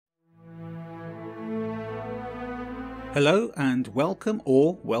Hello and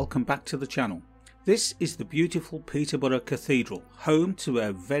welcome back to the channel. This is the beautiful Peterborough Cathedral, home to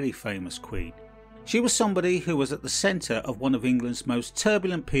a very famous queen. She was somebody who was at the centre of one of England's most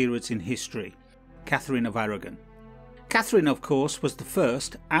turbulent periods in history, Catherine of Aragon. Catherine, of course, was the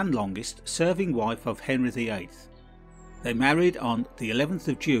first and longest serving wife of Henry VIII. They married on the 11th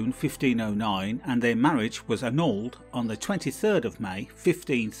of June 1509 and their marriage was annulled on the 23rd of May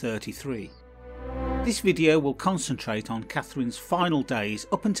 1533. This video will concentrate on Catherine's final days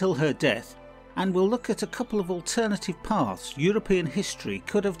up until her death, and we'll look at a couple of alternative paths European history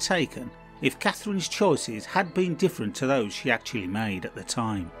could have taken if Catherine's choices had been different to those she actually made at the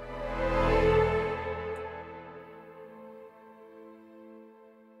time.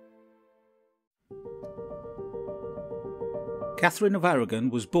 Catherine of Aragon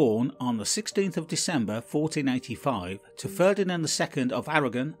was born on the 16th of December 1485 to Ferdinand II of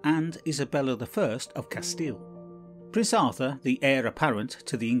Aragon and Isabella I of Castile. Prince Arthur, the heir apparent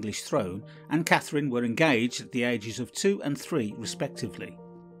to the English throne, and Catherine were engaged at the ages of 2 and 3 respectively.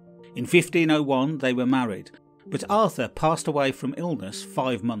 In 1501 they were married, but Arthur passed away from illness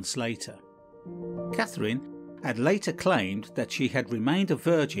 5 months later. Catherine had later claimed that she had remained a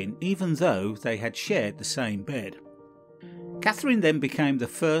virgin even though they had shared the same bed. Catherine then became the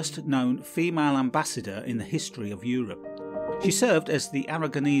first known female ambassador in the history of Europe. She served as the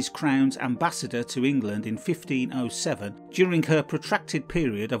Aragonese crown's ambassador to England in 1507 during her protracted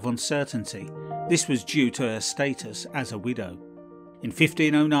period of uncertainty. This was due to her status as a widow. In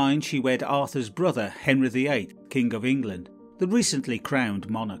 1509 she wed Arthur's brother Henry VIII, King of England, the recently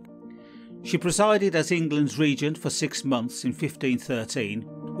crowned monarch. She presided as England's regent for 6 months in 1513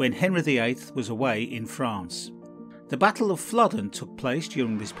 when Henry VIII was away in France. The Battle of Flodden took place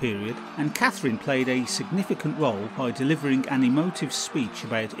during this period, and Catherine played a significant role by delivering an emotive speech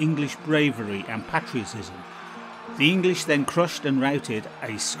about English bravery and patriotism. The English then crushed and routed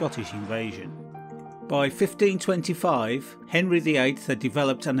a Scottish invasion. By 1525, Henry VIII had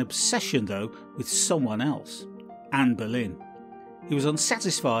developed an obsession though with someone else, Anne Boleyn. He was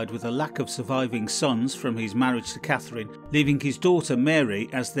unsatisfied with the lack of surviving sons from his marriage to Catherine, leaving his daughter Mary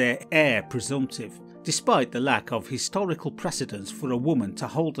as their heir presumptive, despite the lack of historical precedence for a woman to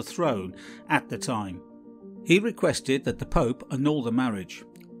hold the throne at the time. He requested that the Pope annul the marriage.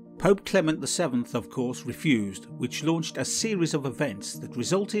 Pope Clement VII, of course, refused, which launched a series of events that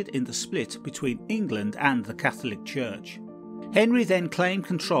resulted in the split between England and the Catholic Church. Henry then claimed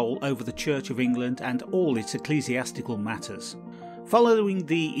control over the Church of England and all its ecclesiastical matters. Following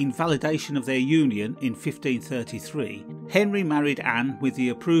the invalidation of their union in 1533, Henry married Anne with the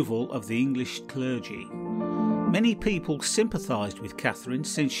approval of the English clergy. Many people sympathised with Catherine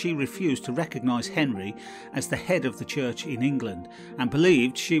since she refused to recognise Henry as the head of the church in England and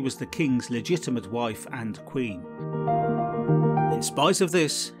believed she was the king's legitimate wife and queen. In spite of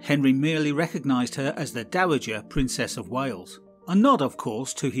this, Henry merely recognised her as the Dowager Princess of Wales, a nod of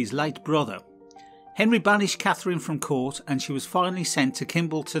course to his late brother. Henry banished Catherine from court and she was finally sent to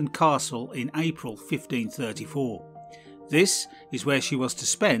Kimbolton Castle in April 1534. This is where she was to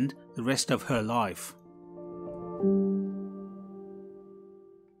spend the rest of her life.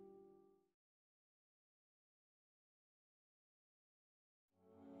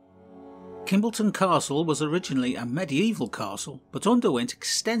 Kimbolton Castle was originally a medieval castle but underwent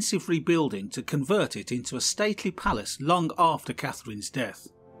extensive rebuilding to convert it into a stately palace long after Catherine's death.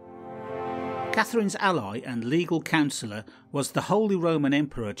 Catherine's ally and legal counsellor was the Holy Roman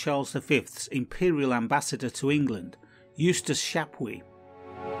Emperor Charles V's imperial ambassador to England, Eustace Chapuis.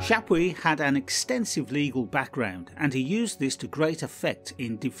 Chapuis had an extensive legal background and he used this to great effect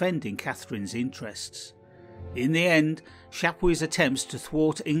in defending Catherine's interests. In the end, Chapuis' attempts to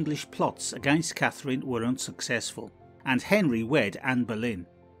thwart English plots against Catherine were unsuccessful, and Henry wed Anne Boleyn.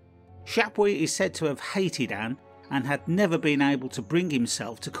 Chapuis is said to have hated Anne and had never been able to bring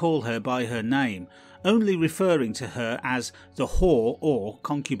himself to call her by her name, only referring to her as the whore or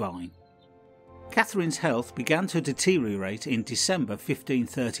concubine. Catherine's health began to deteriorate in December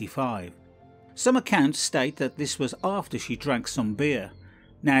 1535. Some accounts state that this was after she drank some beer.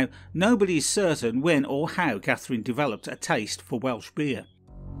 Now, nobody is certain when or how Catherine developed a taste for Welsh beer.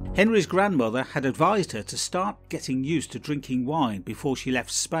 Henry's grandmother had advised her to start getting used to drinking wine before she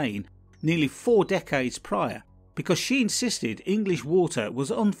left Spain nearly 4 decades prior, because she insisted English water was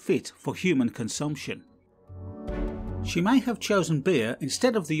unfit for human consumption. She may have chosen beer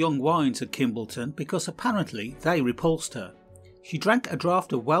instead of the young wines at Kimbolton because apparently they repulsed her. She drank a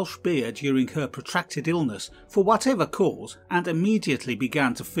draught of Welsh beer during her protracted illness for whatever cause and immediately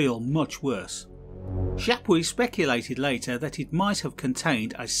began to feel much worse. Chapuis speculated later that it might have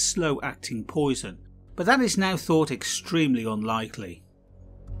contained a slow-acting poison, but that is now thought extremely unlikely.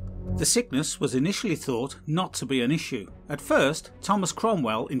 The sickness was initially thought not to be an issue. At first, Thomas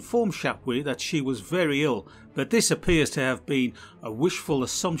Cromwell informed Chapuis that she was very ill, but this appears to have been a wishful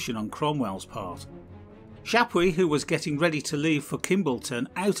assumption on Cromwell's part. Chapuis, who was getting ready to leave for Kimbolton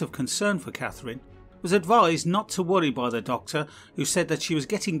out of concern for Catherine, was advised not to worry by the doctor, who said that she was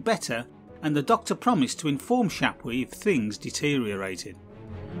getting better, and the doctor promised to inform Chapuis if things deteriorated.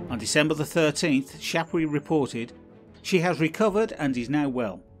 On December the 13th, Chapuis reported, "She has recovered and is now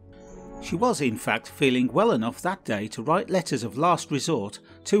well." She was in fact feeling well enough that day to write letters of last resort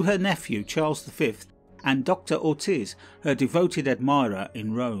to her nephew Charles V and Dr. Ortiz, her devoted admirer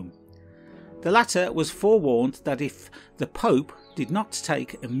in Rome. The latter was forewarned that if the Pope did not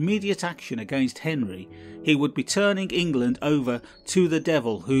take immediate action against Henry, he would be turning England over to the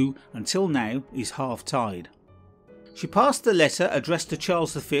devil, who, until now, is half-tied. She passed the letter addressed to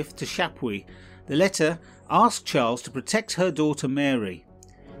Charles V to Chapuis. The letter asked Charles to protect her daughter Mary.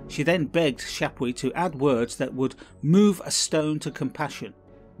 She then begged Chapuis to add words that would move a stone to compassion,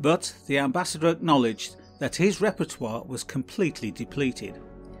 but the ambassador acknowledged that his repertoire was completely depleted.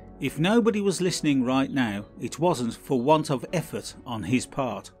 If nobody was listening right now, it wasn't for want of effort on his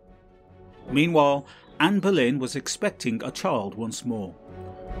part. Meanwhile, Anne Boleyn was expecting a child once more.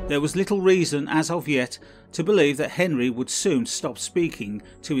 There was little reason as of yet to believe that Henry would soon stop speaking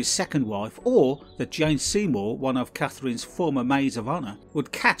to his second wife, or that Jane Seymour, one of Catherine's former maids of honour,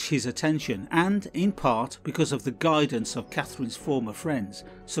 would catch his attention and, in part because of the guidance of Catherine's former friends,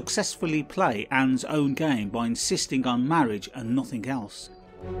 successfully play Anne's own game by insisting on marriage and nothing else.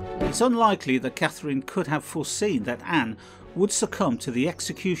 It's unlikely that Catherine could have foreseen that Anne would succumb to the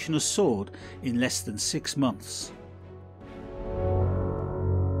executioner's sword in less than 6 months.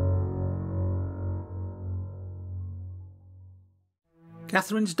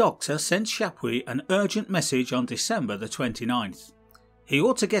 Catherine's doctor sent Chapuis an urgent message on December the 29th. He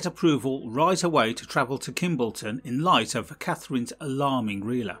ought to get approval right away to travel to Kimbolton in light of Catherine's alarming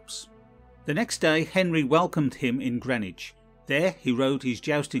relapse. The next day Henry welcomed him in Greenwich. There he rode his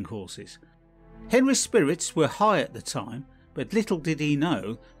jousting horses. Henry's spirits were high at the time, but little did he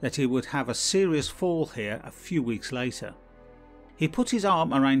know that he would have a serious fall here a few weeks later. He put his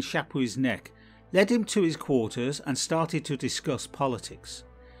arm around Chapuis's neck, led him to his quarters and started to discuss politics.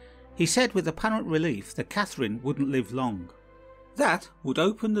 He said with apparent relief that Catherine wouldn't live long. That would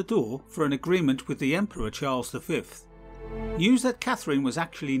open the door for an agreement with the Emperor Charles V. News that Catherine was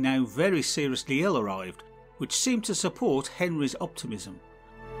actually now very seriously ill arrived, which seemed to support Henry's optimism.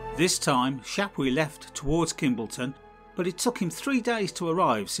 This time Chapuis left towards Kimbolton, but it took him 3 days to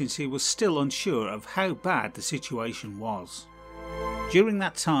arrive since he was still unsure of how bad the situation was. During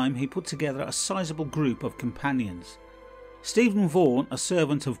that time he put together a sizable group of companions. Stephen Vaughan, a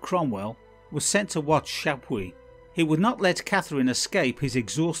servant of Cromwell, was sent to watch Chapuis. He would not let Catherine escape his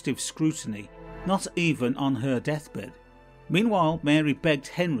exhaustive scrutiny, not even on her deathbed. Meanwhile, Mary begged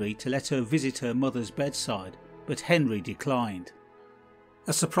Henry to let her visit her mother's bedside, but Henry declined.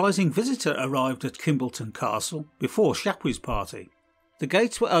 A surprising visitor arrived at Kimbolton Castle before Chapuis's party. The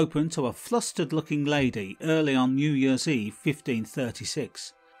gates were open to a flustered-looking lady early on New Year's Eve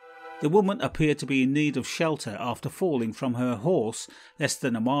 1536. The woman appeared to be in need of shelter after falling from her horse less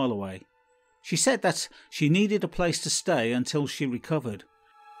than a mile away. She said that she needed a place to stay until she recovered.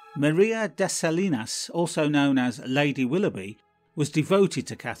 Maria de Salinas, also known as Lady Willoughby, was devoted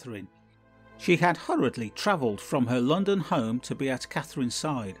to Catherine. She had hurriedly travelled from her London home to be at Catherine's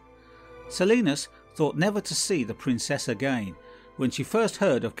side. Salinas thought never to see the princess again when she first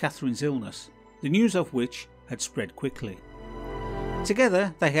heard of Catherine's illness, the news of which had spread quickly.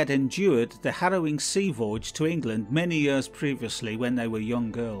 Together they had endured the harrowing sea voyage to England many years previously when they were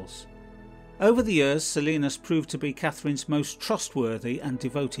young girls. Over the years, Salinas proved to be Catherine's most trustworthy and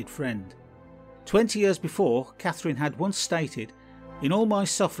devoted friend. 20 years before, Catherine had once stated, "In all my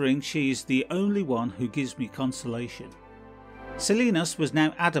suffering she is the only one who gives me consolation." Salinas was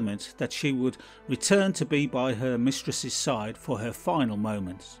now adamant that she would return to be by her mistress's side for her final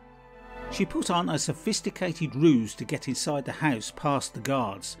moments. She put on a sophisticated ruse to get inside the house past the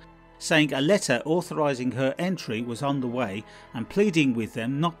guards, saying a letter authorising her entry was on the way and pleading with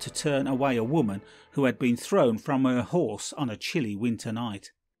them not to turn away a woman who had been thrown from her horse on a chilly winter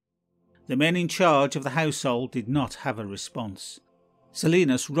night. The men in charge of the household did not have a response.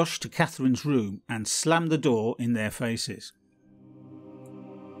 Salinas rushed to Catherine's room and slammed the door in their faces.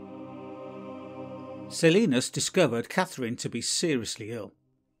 Salinas discovered Catherine to be seriously ill.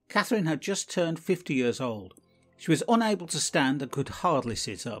 Catherine had just turned 50 years old. She was unable to stand and could hardly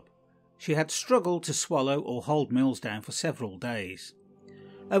sit up. She had struggled to swallow or hold meals down for several days.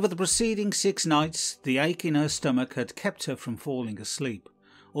 Over the preceding 6 nights, the ache in her stomach had kept her from falling asleep.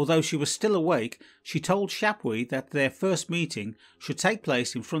 Although she was still awake, she told Chapuis that their first meeting should take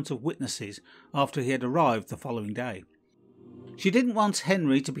place in front of witnesses after he had arrived the following day. She didn't want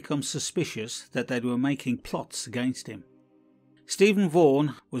Henry to become suspicious that they were making plots against him. Stephen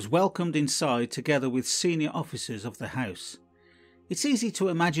Vaughan was welcomed inside together with senior officers of the house. It's easy to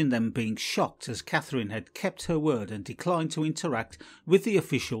imagine them being shocked as Catherine had kept her word and declined to interact with the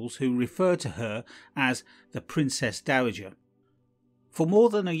officials who referred to her as the Princess Dowager. For more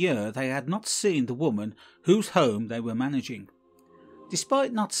than a year they had not seen the woman whose home they were managing.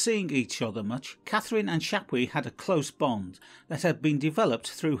 Despite not seeing each other much, Catherine and Chapuis had a close bond that had been developed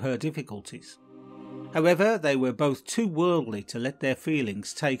through her difficulties. However, they were both too worldly to let their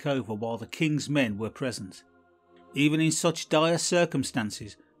feelings take over while the king's men were present. Even in such dire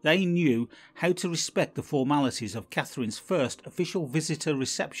circumstances, they knew how to respect the formalities of Catherine's first official visitor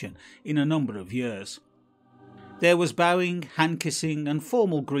reception in a number of years. There was bowing, hand-kissing and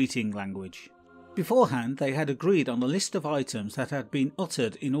formal greeting language. Beforehand they had agreed on a list of items that had been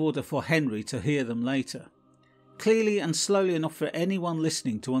uttered in order for Henry to hear them later. Clearly and slowly enough for anyone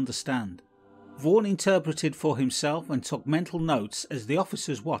listening to understand. Vaughan interpreted for himself and took mental notes as the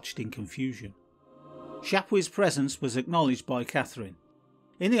officers watched in confusion. Chapuis's presence was acknowledged by Catherine.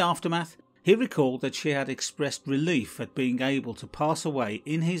 In the aftermath, he recalled that she had expressed relief at being able to pass away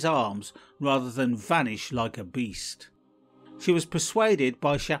in his arms rather than vanish like a beast. She was persuaded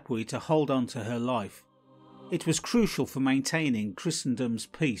by Chapuis to hold on to her life. It was crucial for maintaining Christendom's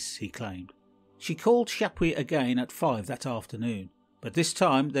peace, he claimed. She called Chapuis again at 5 that afternoon, but this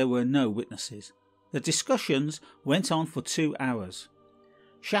time there were no witnesses. The discussions went on for 2 hours.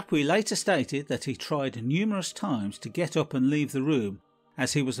 Chapuis later stated that he tried numerous times to get up and leave the room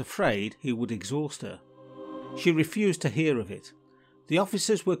as he was afraid he would exhaust her. She refused to hear of it. The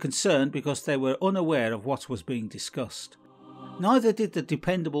officers were concerned because they were unaware of what was being discussed. Neither did the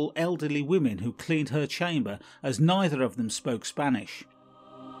dependable elderly women who cleaned her chamber, as neither of them spoke Spanish.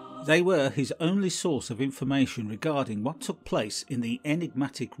 They were his only source of information regarding what took place in the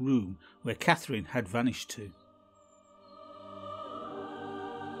enigmatic room where Catherine had vanished to.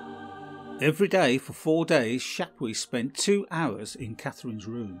 Every day for 4 days, Chapuis spent 2 hours in Catherine's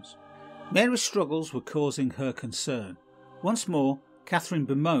rooms. Mary's struggles were causing her concern. Once more, Catherine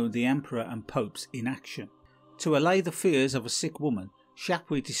bemoaned the Emperor and Pope's inaction. To allay the fears of a sick woman,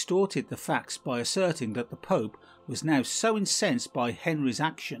 Chapuis distorted the facts by asserting that the Pope was now so incensed by Henry's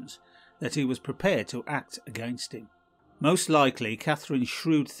actions that he was prepared to act against him. Most likely, Catherine's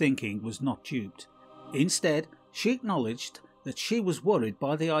shrewd thinking was not duped. Instead, she acknowledged that she was worried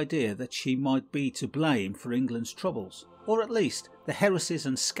by the idea that she might be to blame for England's troubles, or at least the heresies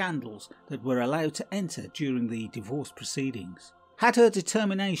and scandals that were allowed to enter during the divorce proceedings. Had her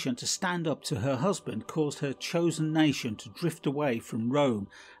determination to stand up to her husband caused her chosen nation to drift away from Rome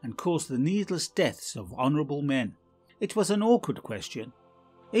and cause the needless deaths of honourable men? It was an awkward question.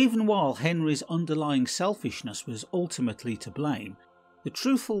 Even while Henry's underlying selfishness was ultimately to blame, the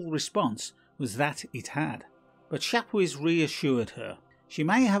truthful response was that it had. But Chapuis reassured her. She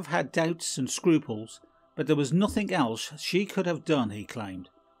may have had doubts and scruples, but there was nothing else she could have done, he claimed.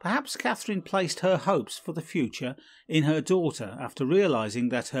 Perhaps Catherine placed her hopes for the future in her daughter after realising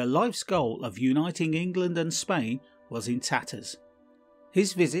that her life's goal of uniting England and Spain was in tatters.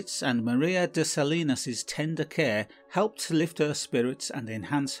 His visits and Maria de Salinas' tender care helped to lift her spirits and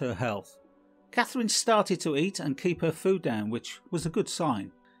enhance her health. Catherine started to eat and keep her food down, which was a good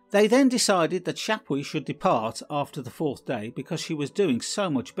sign. They then decided that Chapuis should depart after the 4th day because she was doing so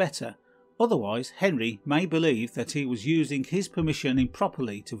much better. Otherwise, Henry may believe that he was using his permission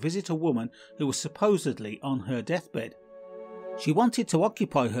improperly to visit a woman who was supposedly on her deathbed. She wanted to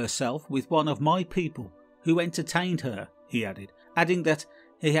occupy herself with one of my people who entertained her, he added, adding that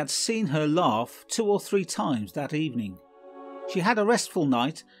he had seen her laugh 2 or 3 times that evening. She had a restful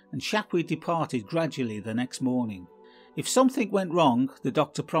night and Chapuis departed gradually the next morning. If something went wrong, the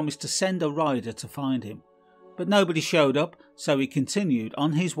doctor promised to send a rider to find him. But nobody showed up, so he continued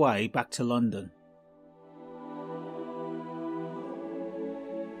on his way back to London.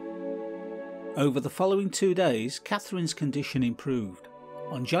 Over the following 2 days, Catherine's condition improved.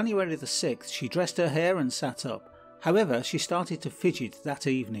 On January the 6th, she dressed her hair and sat up. However, she started to fidget that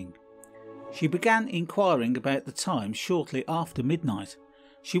evening. She began inquiring about the time shortly after midnight.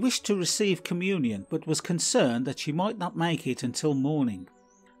 She wished to receive communion, but was concerned that she might not make it until morning.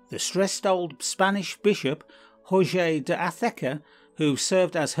 The stressed old Spanish bishop, Jorge de Atheca, who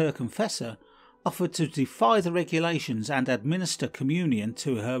served as her confessor, offered to defy the regulations and administer communion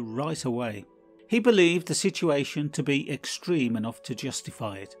to her right away. He believed the situation to be extreme enough to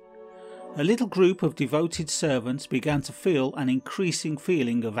justify it. A little group of devoted servants began to feel an increasing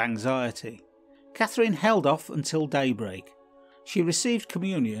feeling of anxiety. Catherine held off until daybreak. She received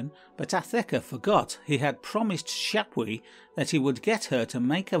communion, but Atheka forgot he had promised Chapuis that he would get her to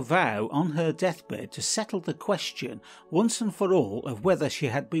make a vow on her deathbed to settle the question once and for all of whether she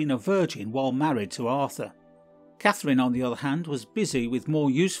had been a virgin while married to Arthur. Catherine, on the other hand, was busy with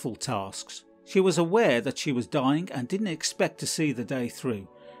more useful tasks. She was aware that she was dying and didn't expect to see the day through.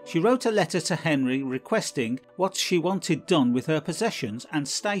 She wrote a letter to Henry requesting what she wanted done with her possessions and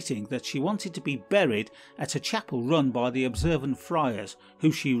stating that she wanted to be buried at a chapel run by the observant friars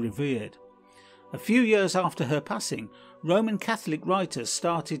who she revered. A few years after her passing, Roman Catholic writers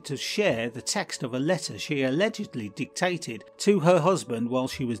started to share the text of a letter she allegedly dictated to her husband while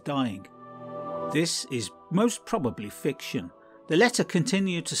she was dying. This is most probably fiction. The letter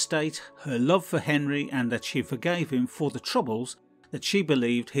continued to state her love for Henry and that she forgave him for the troubles that she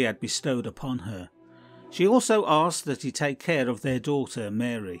believed he had bestowed upon her. She also asked that he take care of their daughter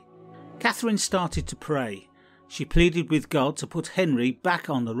Mary. Catherine started to pray. She pleaded with God to put Henry back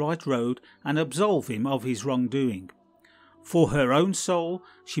on the right road and absolve him of his wrongdoing. For her own soul,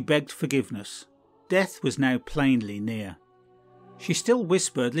 she begged forgiveness. Death was now plainly near. She still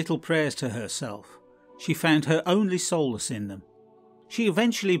whispered little prayers to herself. She found her only solace in them. She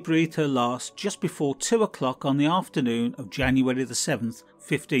eventually breathed her last just before 2 o'clock on the afternoon of January the 7th,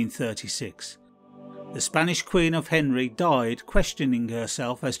 1536. The Spanish Queen of Henry died questioning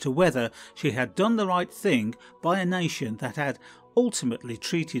herself as to whether she had done the right thing by a nation that had ultimately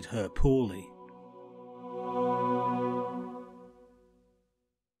treated her poorly.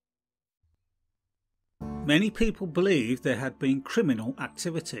 Many people believe there had been criminal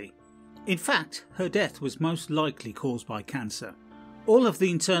activity. In fact, her death was most likely caused by cancer. All of the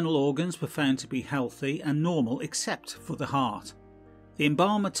internal organs were found to be healthy and normal except for the heart. The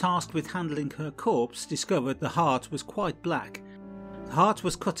embalmer tasked with handling her corpse discovered the heart was quite black. The heart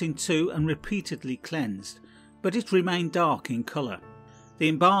was cut in two and repeatedly cleansed, but it remained dark in colour. The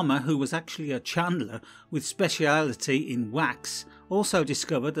embalmer, who was actually a chandler with speciality in wax, also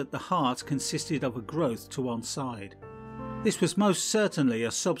discovered that the heart consisted of a growth to one side. This was most certainly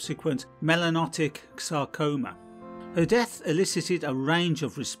a subsequent melanotic sarcoma. Her death elicited a range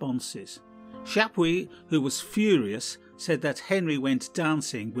of responses. Chapuis, who was furious, said that Henry went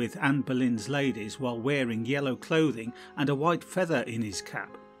dancing with Anne Boleyn's ladies while wearing yellow clothing and a white feather in his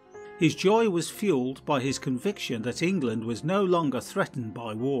cap. His joy was fueled by his conviction that England was no longer threatened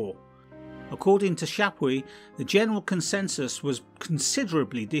by war. According to Chapuis, the general consensus was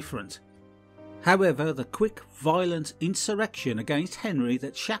considerably different. However, the quick, violent insurrection against Henry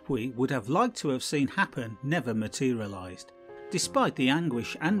that Chapuis would have liked to have seen happen never materialised, despite the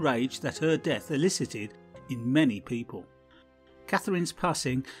anguish and rage that her death elicited in many people. Catherine's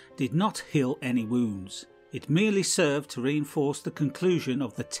passing did not heal any wounds. It merely served to reinforce the conclusion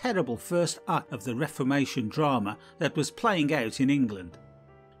of the terrible first act of the Reformation drama that was playing out in England.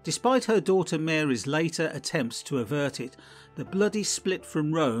 Despite her daughter Mary's later attempts to avert it, the bloody split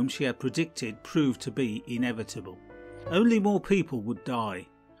from Rome she had predicted proved to be inevitable. Only more people would die,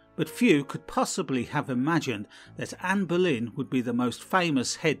 but few could possibly have imagined that Anne Boleyn would be the most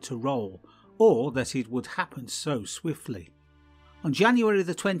famous head to roll, or that it would happen so swiftly. On January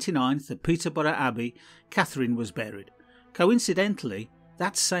the 29th at Peterborough Abbey, Catherine was buried. Coincidentally,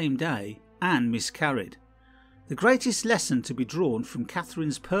 that same day, Anne miscarried. The greatest lesson to be drawn from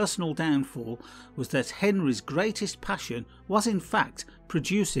Catherine's personal downfall was that Henry's greatest passion was in fact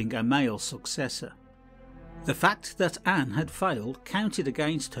producing a male successor. The fact that Anne had failed counted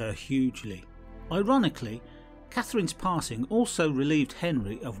against her hugely. Ironically, Catherine's passing also relieved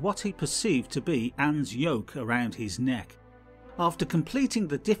Henry of what he perceived to be Anne's yoke around his neck. After completing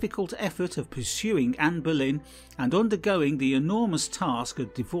the difficult effort of pursuing Anne Boleyn and undergoing the enormous task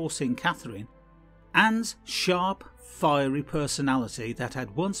of divorcing Catherine, Anne's sharp, fiery personality that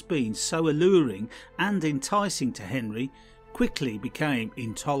had once been so alluring and enticing to Henry quickly became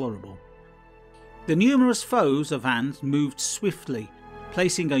intolerable. The numerous foes of Anne moved swiftly,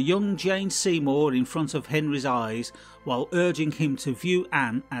 placing a young Jane Seymour in front of Henry's eyes while urging him to view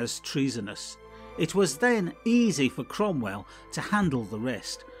Anne as treasonous. It was then easy for Cromwell to handle the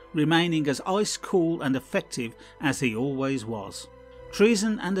rest, remaining as ice-cool and effective as he always was.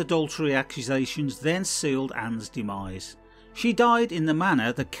 Treason and adultery accusations then sealed Anne's demise. She died in the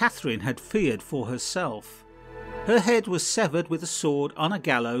manner that Catherine had feared for herself. Her head was severed with a sword on a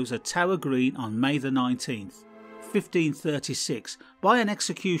gallows at Tower Green on May the 19th, 1536, by an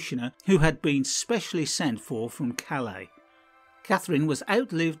executioner who had been specially sent for from Calais. Catherine was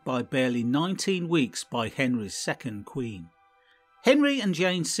outlived by barely 19 weeks by Henry's second queen. Henry and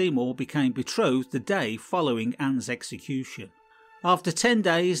Jane Seymour became betrothed the day following Anne's execution. After 10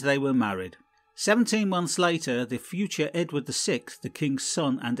 days they were married. 17 months later, the future Edward VI, the king's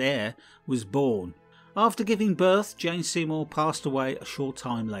son and heir, was born. After giving birth, Jane Seymour passed away a short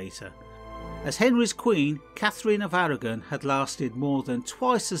time later. As Henry's queen, Catherine of Aragon had lasted more than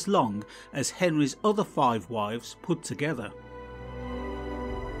twice as long as Henry's other 5 wives put together.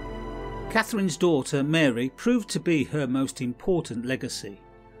 Catherine's daughter Mary proved to be her most important legacy.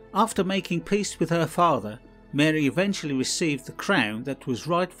 After making peace with her father, Mary eventually received the crown that was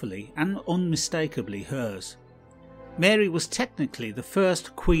rightfully and unmistakably hers. Mary was technically the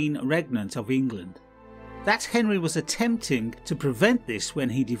first Queen Regnant of England. That Henry was attempting to prevent this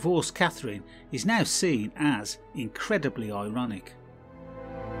when he divorced Catherine is now seen as incredibly ironic.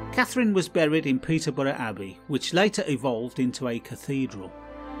 Catherine was buried in Peterborough Abbey, which later evolved into a cathedral.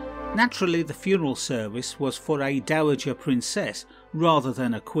 Naturally, the funeral service was for a dowager princess rather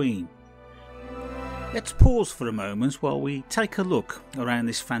than a queen. Let's pause for a moment while we take a look around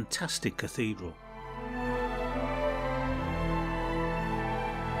this fantastic cathedral.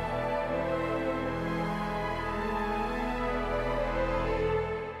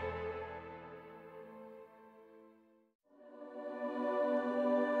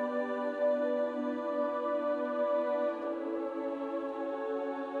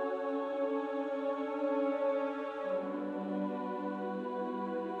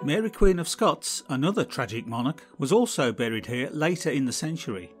 Mary Queen of Scots, another tragic monarch, was also buried here later in the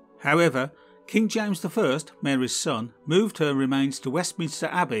century. However, King James I, Mary's son, moved her remains to Westminster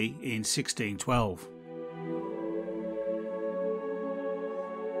Abbey in 1612.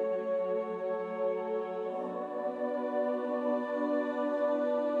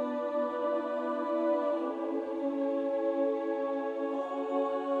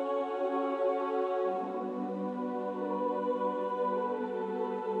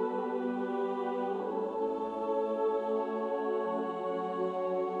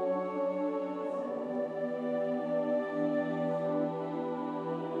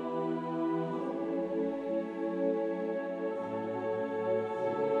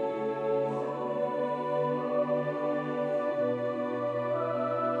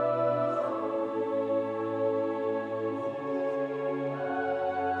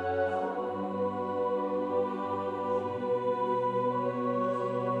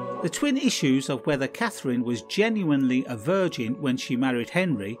 The twin issues of whether Catherine was genuinely a virgin when she married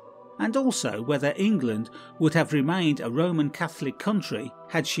Henry, and also whether England would have remained a Roman Catholic country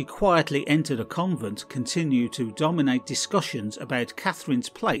had she quietly entered a convent, continue to dominate discussions about Catherine's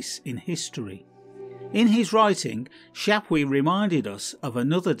place in history. In his writing, Chapuis reminded us of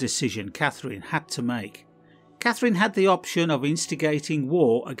another decision Catherine had to make. Catherine had the option of instigating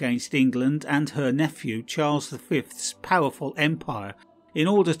war against England and her nephew Charles V's powerful empire in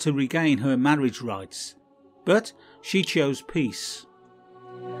order to regain her marriage rights, but she chose peace.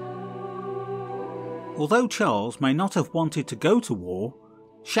 Although Charles may not have wanted to go to war,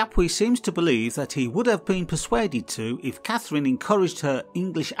 Chapuis seems to believe that he would have been persuaded to if Catherine encouraged her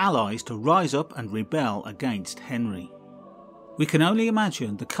English allies to rise up and rebel against Henry. We can only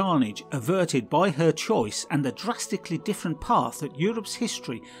imagine the carnage averted by her choice and the drastically different path that Europe's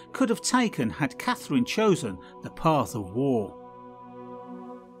history could have taken had Catherine chosen the path of war.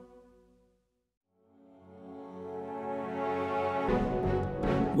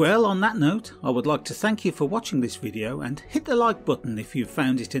 Well, on that note, I would like to thank you for watching this video and hit the like button if you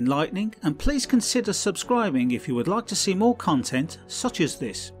found it enlightening, and please consider subscribing if you would like to see more content such as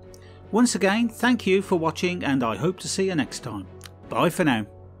this. Once again, thank you for watching and I hope to see you next time. Bye for now.